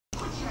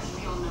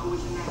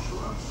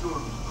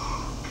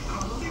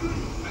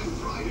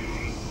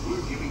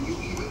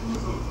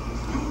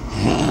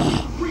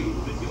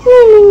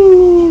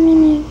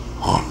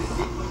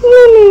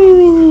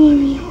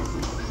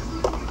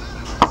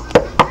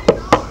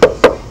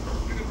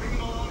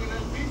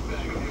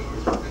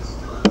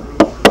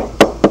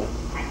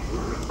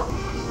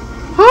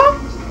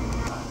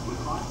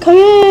Come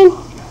in.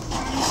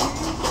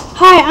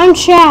 Hi, I'm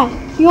Chad.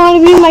 You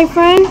want to be my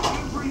friend?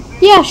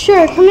 Yeah,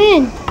 sure. Come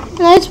in. And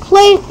let's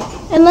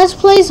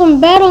play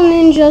some Battle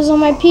Ninjas on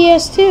my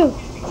PS2.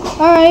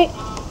 All right.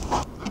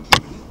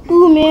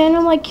 Ooh, man,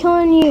 I'm like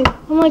killing you.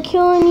 I'm like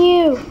killing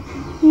you.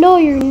 No,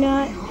 you're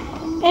not.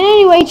 And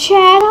anyway,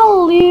 Chad, how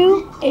old are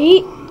you?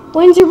 8.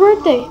 When's your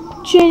birthday?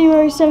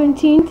 January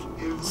 17th.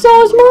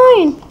 So is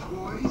mine.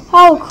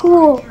 How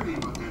cool.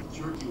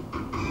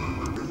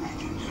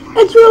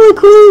 It's really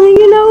cool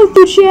hanging out with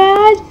you,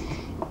 Chad.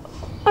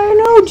 I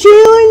know,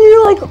 Jalen,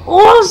 you're like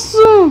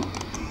awesome.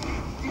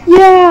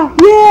 Yeah,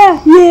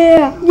 yeah,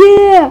 yeah,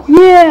 yeah,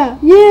 yeah,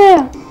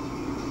 yeah.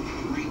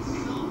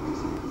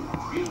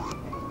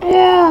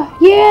 Yeah,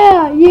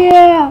 yeah,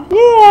 yeah,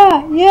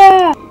 yeah,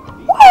 yeah.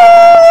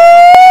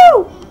 Woo!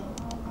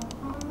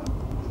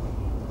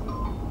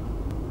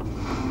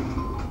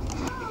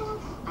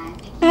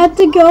 I have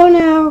to go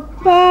now.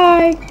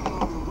 Bye.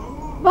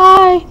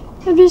 Bye.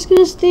 I'm just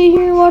gonna stay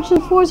here and watch the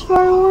Force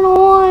Fighter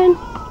 101.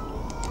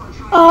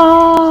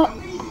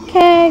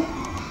 Okay.